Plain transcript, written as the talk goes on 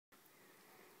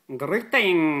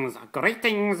Greetings,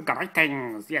 greetings,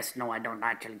 greetings. Yes, no, I don't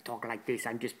actually talk like this.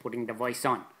 I'm just putting the voice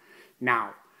on.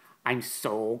 Now, I'm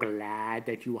so glad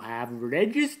that you have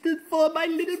registered for my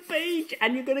little page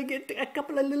and you're going to get a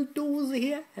couple of little tools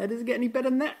here. How does it get any better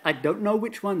than that? I don't know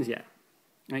which ones yet.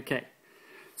 Okay.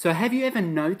 So have you ever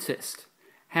noticed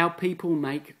how people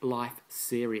make life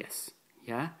serious?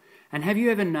 Yeah? And have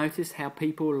you ever noticed how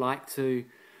people like to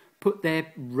put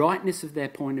their rightness of their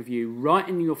point of view right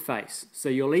in your face? So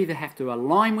you'll either have to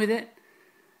align with it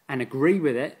and agree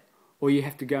with it, or you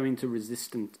have to go into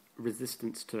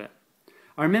resistance to it.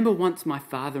 I remember once my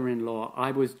father-in-law, I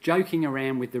was joking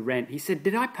around with the rent. He said,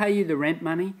 "Did I pay you the rent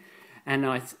money?" And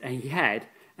he had,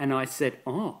 and I said,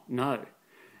 "Oh, no."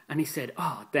 And he said,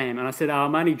 "Oh, damn." And I said, "Oh,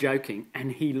 I'm only joking."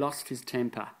 And he lost his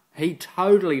temper. He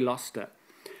totally lost it.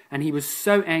 And he was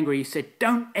so angry, he said,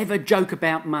 "Don't ever joke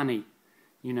about money."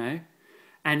 You know,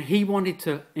 and he wanted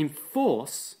to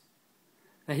enforce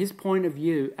his point of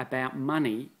view about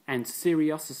money and the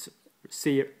seriousness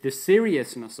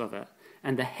of it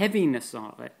and the heaviness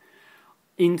of it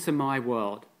into my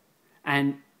world.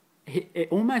 And it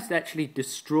almost actually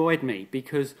destroyed me,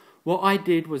 because what I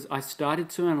did was I started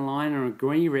to align and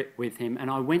agree with him, and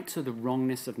I went to the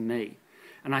wrongness of me.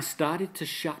 And I started to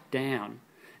shut down.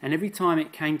 And every time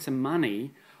it came to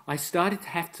money, I started to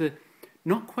have to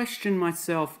not question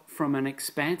myself from an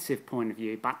expansive point of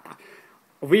view, but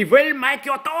 "we will make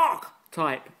you talk"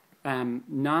 type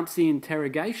Nazi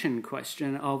interrogation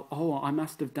question of, "Oh, I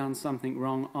must have done something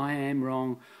wrong. I am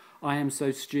wrong. I am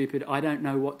so stupid. I don't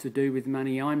know what to do with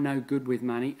money. I'm no good with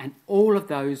money." And all of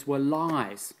those were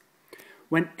lies.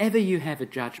 Whenever you have a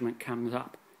judgment comes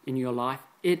up in your life,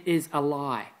 it is a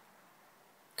lie.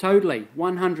 Totally,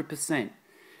 100%.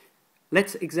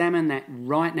 Let's examine that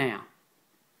right now.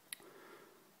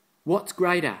 What's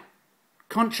greater,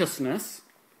 consciousness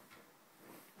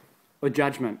or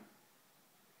judgment?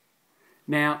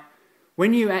 Now,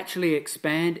 when you actually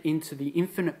expand into the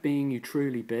infinite being you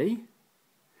truly be,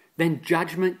 then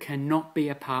judgment cannot be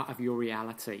a part of your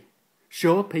reality.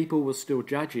 Sure, people will still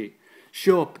judge you.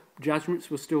 Sure, judgments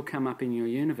will still come up in your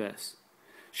universe.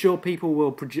 Sure, people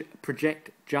will project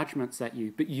judgments at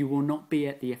you, but you will not be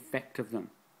at the effect of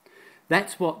them.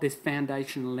 That's what this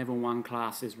foundational level 1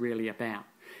 class is really about.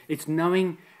 It's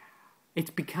knowing, it's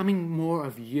becoming more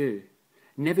of you,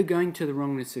 never going to the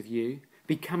wrongness of you,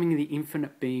 becoming the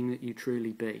infinite being that you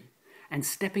truly be, and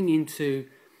stepping into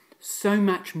so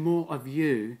much more of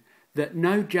you that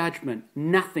no judgment,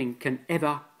 nothing can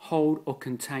ever hold or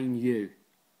contain you.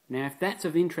 Now, if that's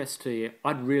of interest to you,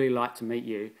 I'd really like to meet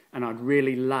you, and I'd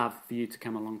really love for you to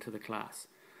come along to the class.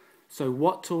 So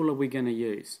what tool are we going to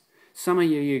use? Some of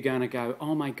you are going to go,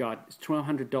 "Oh my God, it's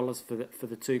 $1,200 for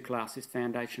the 2 classes,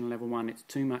 Foundation Level 1. It's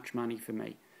too much money for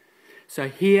me." So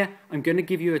here, I'm going to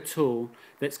give you a tool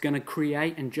that's going to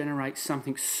create and generate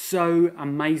something so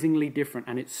amazingly different,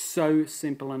 and it's so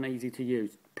simple and easy to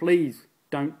use. Please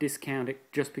don't discount it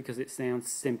just because it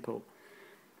sounds simple.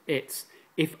 It's,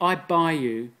 if I buy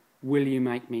you, will you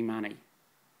make me money?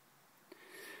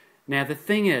 Now, the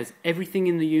thing is, everything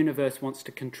in the universe wants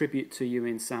to contribute to you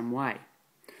in some way.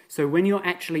 So when you're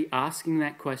actually asking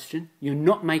that question, you're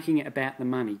not making it about the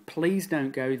money. Please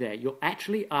don't go there. You're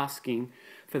actually asking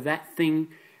for that thing,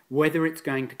 whether it's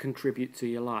going to contribute to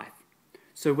your life.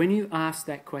 So when you ask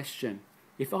that question,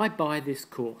 if I buy this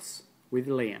course with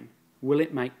Liam, will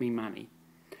it make me money?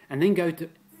 And then go to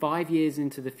 5 years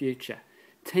into the future,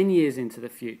 10 years into the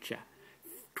future,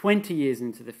 20 years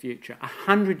into the future,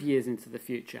 100 years into the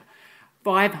future,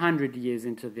 500 years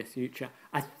into the future,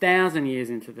 1,000 years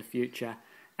into the future.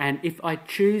 And if I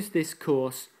choose this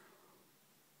course,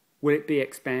 will it be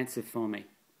expansive for me?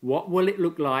 What will it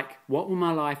look like? What will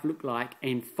my life look like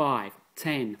in 5,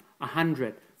 10,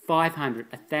 100,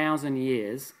 500, 1,000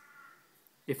 years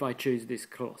if I choose this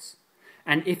course?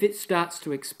 And if it starts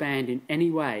to expand in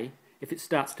any way, if it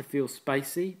starts to feel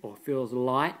spacey or feels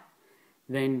light,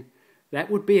 then that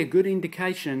would be a good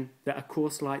indication that a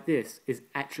course like this is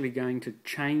actually going to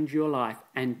change your life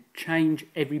and change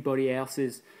everybody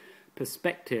else's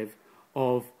perspective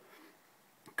of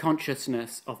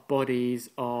consciousness, of bodies,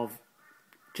 of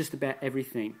just about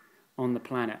everything on the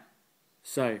planet.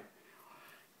 So,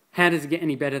 how does it get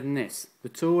any better than this? The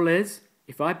tool is,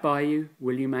 if I buy you,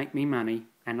 will you make me money?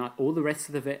 And all the rest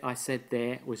of it I said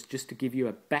there was just to give you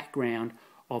a background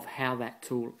of how that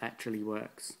tool actually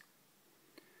works.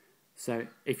 So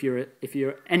if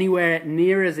you're anywhere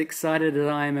near as excited as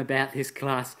I am about this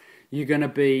class, you're going to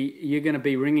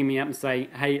be ringing me up and saying,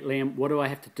 "Hey Liam, what do I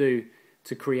have to do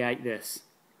to create this?"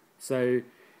 So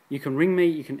you can ring me,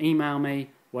 you can email me,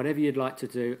 whatever you'd like to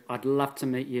do. I'd love to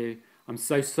meet you. I'm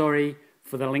so sorry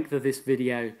for the length of this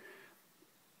video,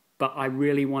 but I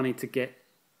really wanted to get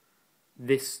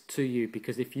this to you,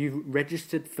 because if you've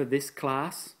registered for this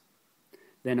class,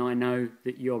 then I know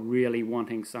that you're really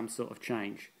wanting some sort of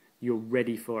change. You're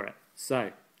ready for it.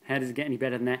 So, how does it get any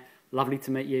better than that? Lovely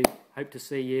to meet you. Hope to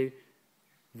see you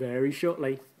very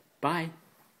shortly. Bye.